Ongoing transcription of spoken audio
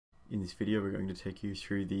In this video we're going to take you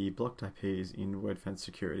through the blocked IPs in Wordfence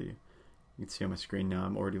security. You can see on my screen now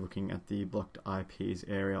I'm already looking at the blocked IPs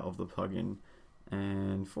area of the plugin,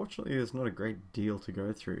 and fortunately there's not a great deal to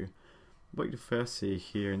go through. What you first see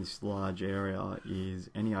here in this large area is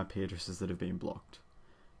any IP addresses that have been blocked.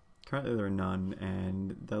 Currently there are none,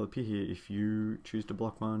 and they'll appear here if you choose to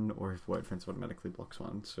block one or if Wordfence automatically blocks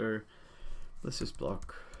one. So let's just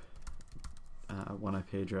block one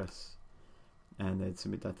IP address and then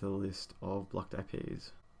submit that to the list of blocked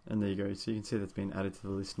IPs. And there you go, so you can see that's been added to the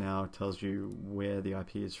list now. It tells you where the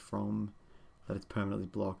IP is from, that it's permanently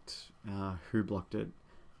blocked, who blocked it,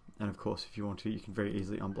 and of course if you want to you can very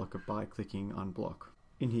easily unblock it by clicking unblock.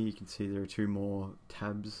 In here you can see there are two more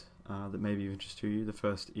tabs that may be of interest to you. The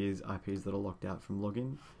first is IPs that are locked out from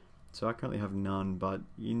login. So I currently have none, but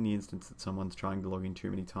in the instance that someone's trying to log in too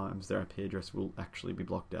many times, their IP address will actually be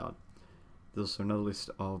blocked out. There's also another list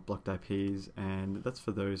of blocked IPs, and that's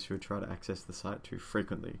for those who try to access the site too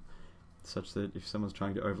frequently, such that if someone's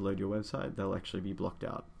trying to overload your website, they'll actually be blocked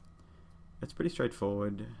out. It's pretty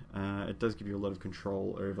straightforward. It does give you a lot of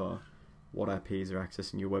control over what IPs are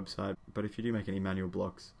accessing your website, but if you do make any manual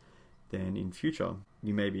blocks, then in future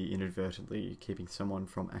you may be inadvertently keeping someone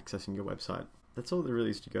from accessing your website. That's all there really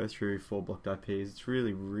is to go through for blocked IPs. It's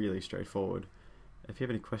really straightforward. If you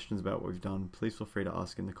have any questions about what we've done, please feel free to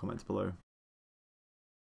ask in the comments below.